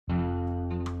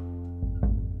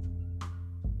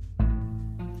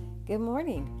Good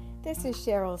morning. This is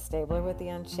Cheryl Stabler with the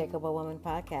Unshakable Woman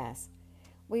podcast.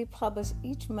 We publish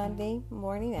each Monday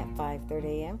morning at 5:30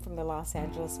 a.m. from the Los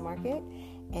Angeles market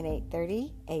and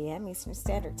 8:30 a.m. Eastern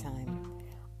Standard Time.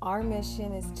 Our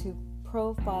mission is to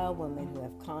profile women who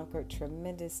have conquered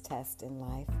tremendous tests in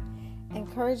life,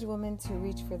 encourage women to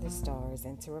reach for the stars,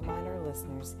 and to remind our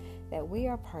listeners that we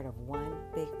are part of one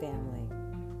big family.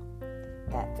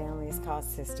 That family is called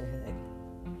sisterhood.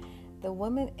 The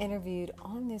women interviewed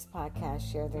on this podcast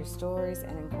share their stories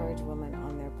and encourage women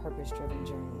on their purpose-driven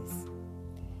journeys.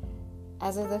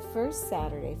 As of the first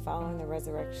Saturday following the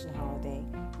Resurrection holiday,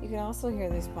 you can also hear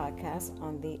this podcast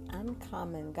on the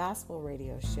Uncommon Gospel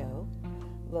Radio Show,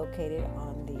 located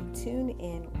on the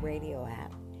TuneIn Radio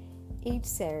app, each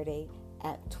Saturday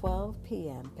at 12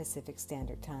 p.m. Pacific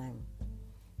Standard Time.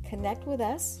 Connect with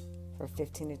us for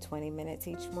 15 to 20 minutes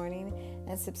each morning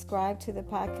and subscribe to the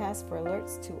podcast for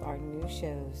alerts to our new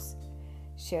shows.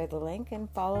 Share the link and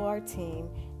follow our team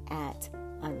at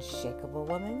Unshakable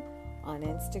Woman on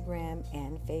Instagram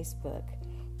and Facebook.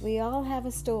 We all have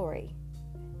a story.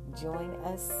 Join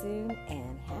us soon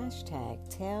and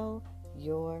 #tell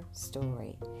your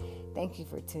story. Thank you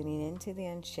for tuning in to the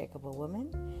Unshakable Woman.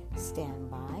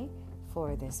 Stand by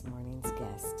for this morning's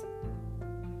guest.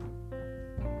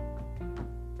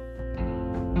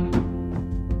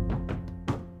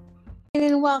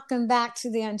 And welcome back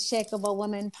to the Unshakable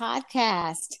Woman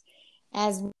podcast.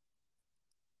 As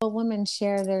women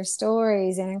share their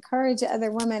stories and encourage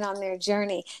other women on their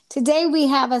journey. Today we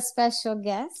have a special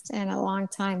guest and a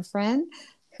longtime friend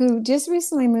who just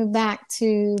recently moved back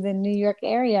to the New York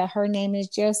area. Her name is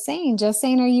Josayne.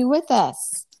 Josayne, are you with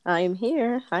us? I'm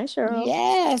here. Hi, Cheryl.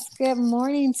 Yes, good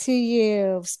morning to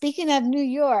you. Speaking of New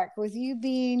York, with you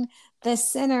being the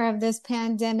center of this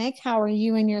pandemic, how are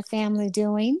you and your family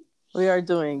doing? We are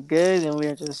doing good, and we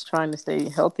are just trying to stay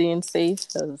healthy and safe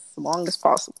as long as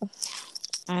possible.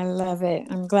 I love it.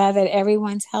 I'm glad that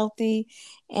everyone's healthy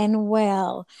and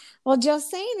well. Well,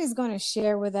 Josayne is going to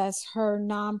share with us her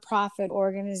nonprofit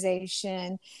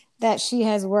organization that she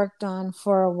has worked on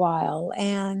for a while.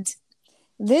 And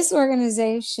this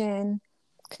organization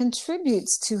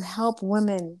contributes to help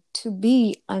women to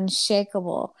be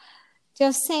unshakable.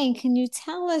 Josayne, can you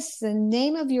tell us the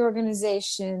name of your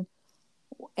organization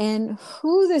and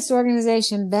who this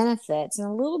organization benefits and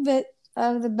a little bit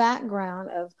of the background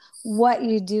of what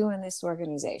you do in this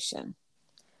organization?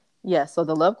 Yes, so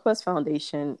the Love Quest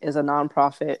Foundation is a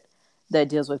nonprofit that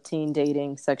deals with teen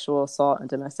dating, sexual assault, and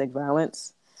domestic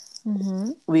violence.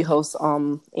 Mm-hmm. We host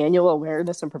annual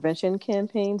awareness and prevention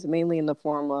campaigns, mainly in the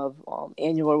form of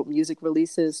annual music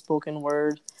releases, spoken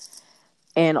word,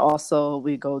 and also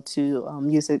we go to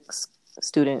music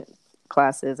student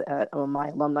classes at my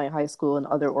alumni high school and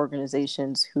other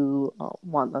organizations who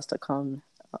want us to come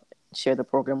share the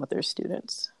program with their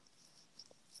students.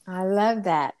 I love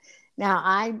that. Now,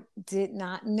 I did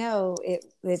not know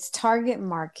its target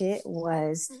market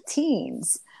was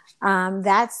teens.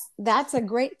 That's a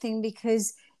great thing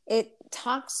because it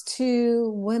talks to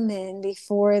women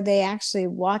before they actually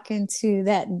walk into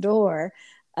that door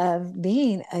of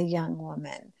being a young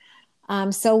woman.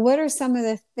 So what are some of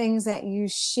the things that you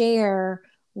share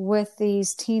with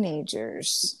these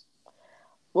teenagers?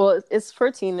 Well, it's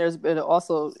for teenagers, but it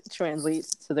also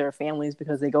translates to their families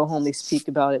because they go home, they speak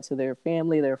about it to their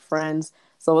family, their friends.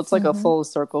 So it's like a full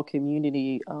circle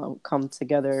community come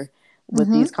together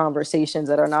with these conversations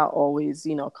that are not always,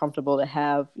 comfortable to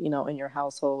have, in your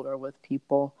household or with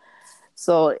people.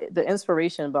 So the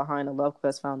inspiration behind the Love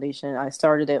Quest Foundation, I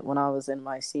started it when I was in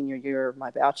my senior year of my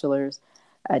bachelor's.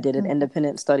 I did an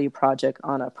independent study project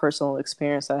on a personal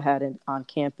experience I had on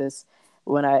campus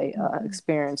when I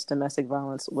experienced domestic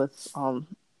violence with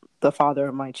the father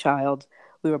of my child.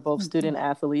 We were both student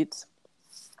athletes.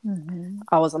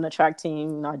 I was on the track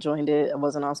team. I joined it. I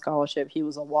wasn't on scholarship. He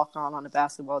was a walk-on the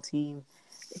basketball team.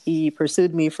 He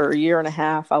pursued me for a year and a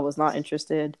half. I was not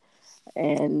interested.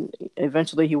 And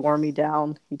eventually he wore me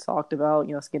down. He talked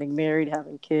about, us getting married,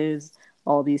 having kids,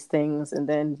 all these things. And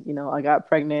then, I got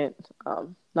pregnant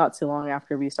not too long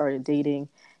after we started dating.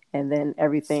 And then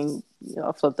everything,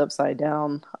 flipped upside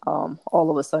down.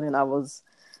 All of a sudden, I was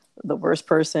the worst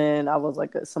person. I was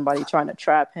like somebody trying to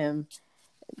trap him,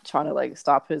 trying to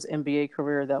stop his NBA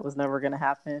career. That was never going to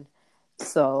happen.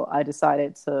 So I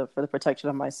decided for the protection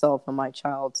of myself and my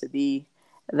child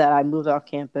that I moved off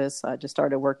campus. I just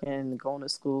started working, going to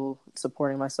school,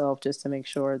 supporting myself just to make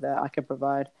sure that I could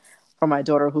provide for my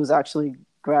daughter who's actually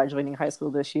graduating high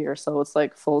school this year. So it's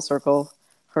like full circle.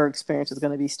 Her experience is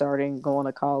going to be starting, going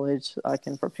to college. I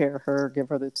can prepare her, give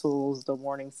her the tools, the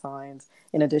warning signs,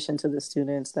 in addition to the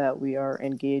students that we are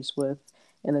engaged with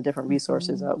and the different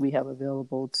resources Mm-hmm. that we have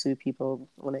available to people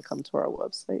when they come to our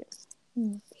website.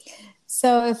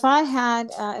 So if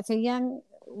a young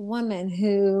woman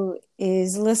who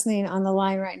is listening on the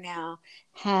line right now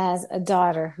has a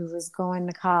daughter who is going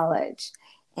to college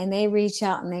and they reach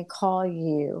out and they call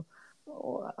you,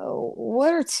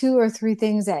 what are 2 or 3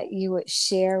 things that you would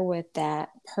share with that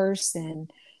person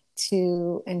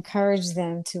to encourage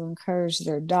them to encourage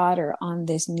their daughter on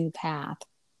this new path?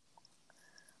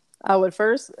 I would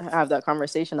first have that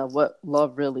conversation of what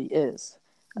love really is.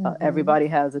 Mm-hmm. Everybody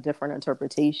has a different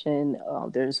interpretation.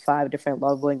 There's 5 different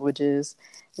love languages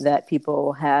that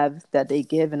people have that they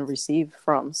give and receive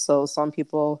from. So some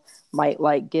people might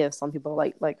like gifts. Some people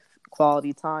like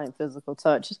quality time, physical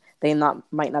touch. They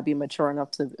might not be mature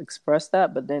enough to express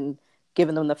that, but then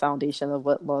giving them the foundation of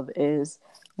what love is,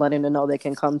 letting them know they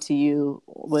can come to you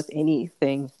with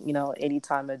anything, any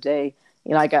time of day.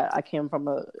 I came from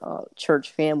a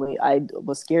church family. I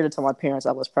was scared to tell my parents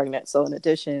I was pregnant. So in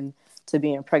addition to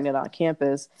being pregnant on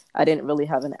campus, I didn't really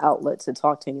have an outlet to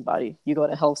talk to anybody. You go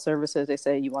to health services, they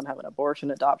say you want to have an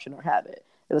abortion, adoption, or have it.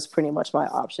 It was pretty much my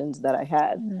options that I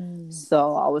had. Mm.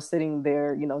 So I was sitting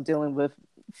there, dealing with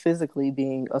physically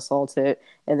being assaulted,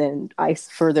 and then I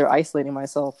further isolating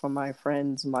myself from my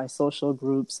friends, my social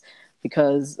groups,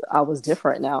 because I was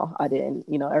different now. I didn't,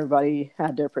 everybody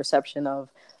had their perception of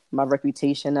my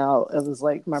reputation out. It was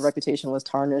like my reputation was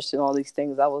tarnished and all these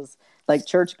things. I was like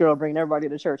church girl, bringing everybody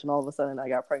to church, and all of a sudden I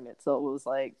got pregnant. So it was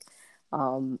like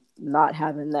not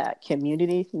having that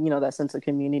community, that sense of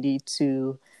community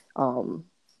to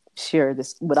share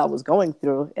this what I was going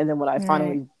through. And then when Right.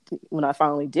 I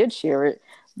finally did share it,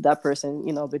 that person,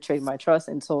 betrayed my trust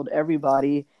and told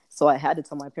everybody. So I had to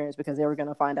tell my parents because they were going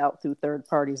to find out through third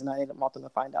parties, and I didn't want them to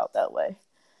find out that way.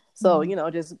 So,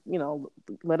 Mm. just,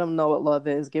 let them know what love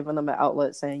is, giving them an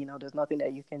outlet saying, there's nothing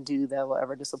that you can do that will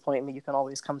ever disappoint me. You can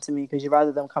always come to me, because you'd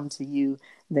rather them come to you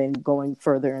than going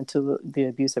further into the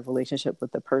abusive relationship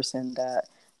with the person that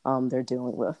they're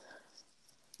dealing with.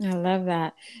 I love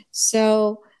that.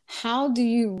 So, how do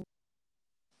you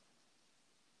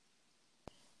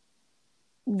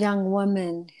young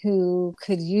women who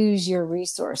could use your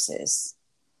resources?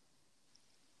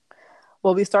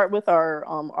 Well, we start with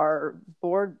our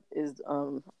board is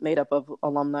made up of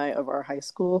alumni of our high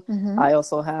school. Mm-hmm. I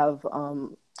also have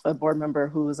a board member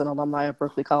who is an alumni of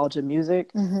Berklee College of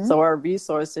Music. Mm-hmm. So our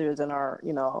resources and our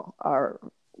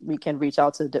we can reach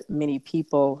out to many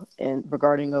people in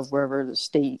regarding of wherever the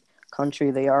state,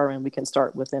 country they are, and we can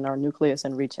start within our nucleus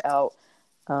and reach out.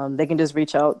 They can just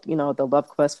reach out, the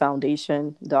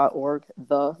lovequestfoundation.org,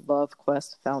 the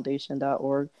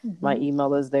lovequestfoundation.org. My Mm-hmm.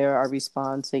 email is there. I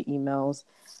respond to emails,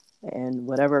 and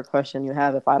whatever question you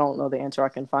have, if I don't know the answer, I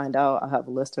can find out. I have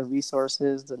a list of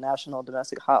resources, the National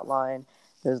Domestic Hotline.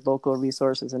 There's local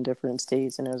resources in different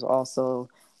states, and there's also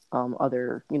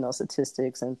other,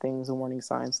 statistics and things, warning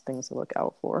signs, things to look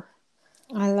out for.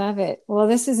 I love it. Well,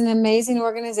 this is an amazing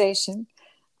organization.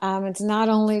 It's not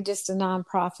only just a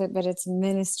nonprofit, but it's a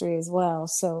ministry as well.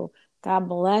 So God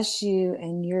bless you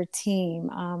and your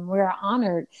team. We're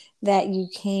honored that you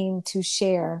came to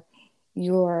share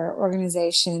your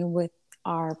organization with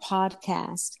our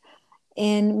podcast.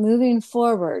 And moving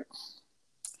forward,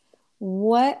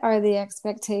 what are the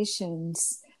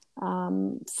expectations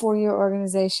for your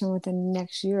organization within the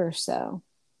next year or so?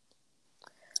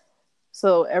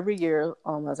 So every year,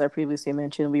 as I previously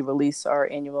mentioned, we release our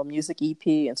annual music EP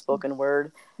and spoken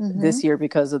word. Mm-hmm. This year,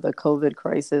 because of the COVID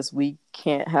crisis, we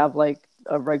can't have like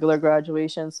a regular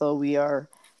graduation. So we are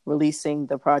releasing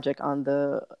the project on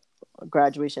the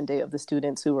graduation date of the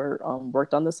students who were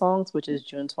worked on the songs, which is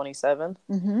June 27th.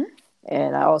 Mm-hmm.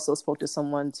 And I also spoke to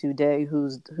someone today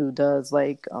who does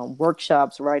like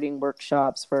workshops, writing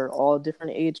workshops for all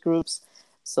different age groups.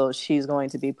 So she's going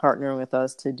to be partnering with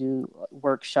us to do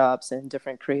workshops and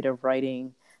different creative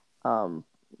writing um,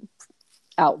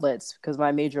 outlets, because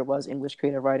my major was English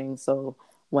creative writing. So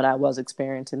when I was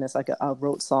experiencing this, I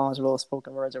wrote songs, I wrote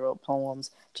spoken words, I wrote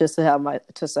poems, just to have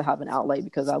an outlet,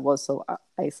 because I was so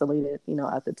isolated,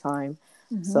 at the time.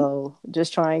 Mm-hmm. So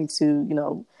just trying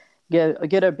to,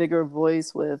 get a bigger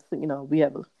voice with, we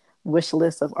have a wish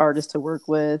list of artists to work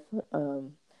with,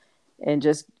 and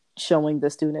just showing the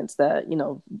students that,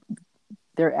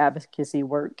 their advocacy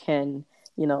work can,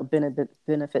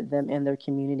 benefit them and their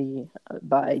community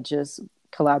by just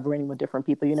collaborating with different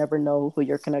people. You never know who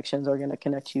your connections are going to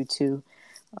connect you to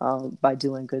by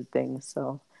doing good things.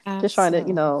 So just trying to,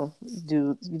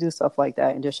 Absolutely. do stuff like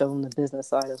that, and just show them the business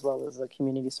side as well as the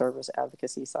community service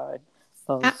advocacy side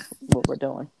of what we're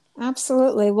doing.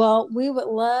 Absolutely. Well, we would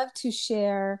love to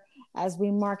share as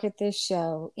we market this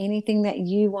show, anything that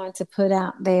you want to put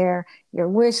out there, your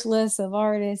wish list of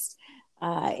artists,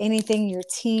 anything your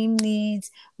team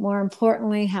needs, more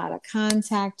importantly, how to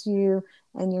contact you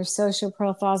and your social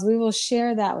profiles. We will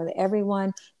share that with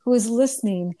everyone who is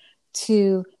listening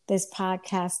to this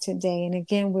podcast today. And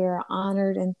again, we are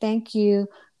honored and thank you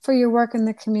for your work in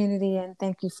the community and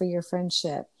thank you for your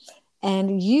friendship.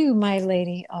 And you, my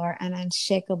lady, are an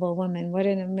unshakable woman. What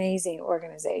an amazing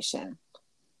organization.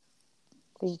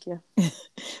 Thank you.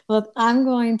 Well, I'm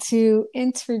going to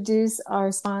introduce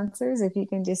our sponsors. If you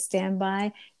can just stand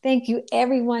by. Thank you,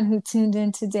 everyone who tuned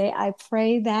in today. I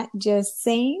pray that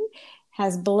Josayne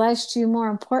has blessed you. More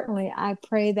importantly, I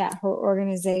pray that her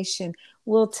organization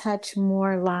will touch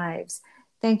more lives.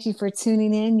 Thank you for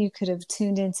tuning in. You could have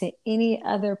tuned into any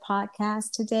other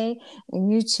podcast today,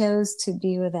 and you chose to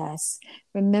be with us.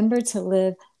 Remember to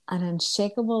live an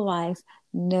unshakable life,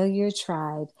 know your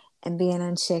tribe, and be an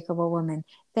unshakable woman.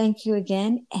 Thank you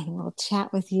again, and we'll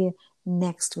chat with you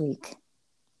next week.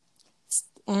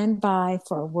 Stand by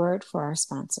for a word for our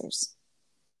sponsors.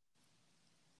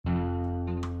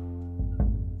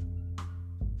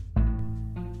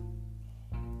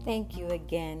 Thank you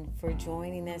again for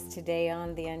joining us today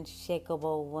on the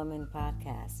Unshakable Woman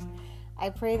podcast. I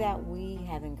pray that we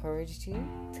have encouraged you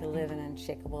to live an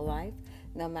unshakable life,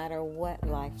 no matter what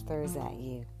life throws at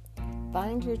you.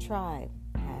 Find your tribe,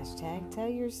 hashtag tell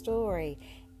your story,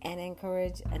 and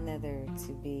encourage another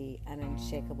to be an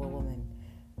unshakable woman.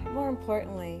 More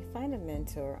importantly, find a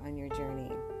mentor on your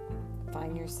journey.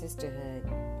 Find your sisterhood.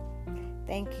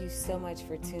 Thank you so much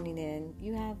for tuning in.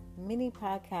 You have many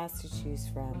podcasts to choose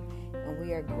from, and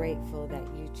we are grateful that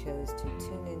you chose to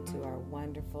tune into our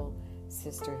wonderful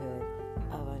sisterhood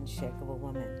of Unshakable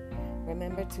Women.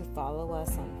 Remember to follow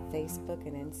us on Facebook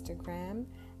and Instagram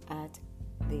at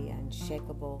The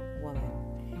Unshakable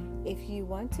Woman. If you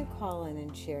want to call in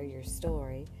and share your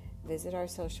story, visit our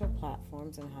social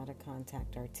platforms on how to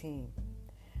contact our team.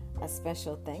 A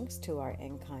special thanks to our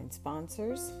in-kind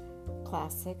sponsors,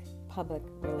 Classic Public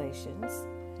Relations,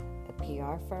 a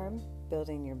PR firm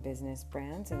building your business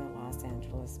brands in the Los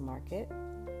Angeles market,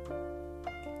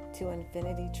 to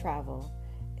Infinity Travel,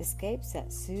 escapes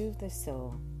that soothe the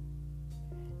soul,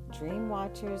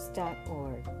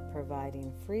 dreamwatchers.org,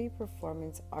 providing free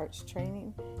performance arts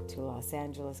training to Los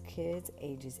Angeles kids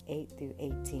ages 8 through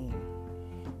 18.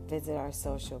 Visit our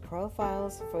social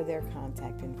profiles for their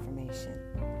contact information.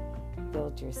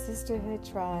 Build your sisterhood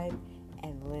tribe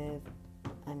and live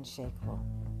unshakable.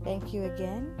 Thank you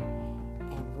again,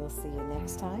 and we'll see you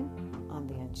next time on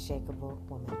The Unshakable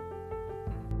Woman.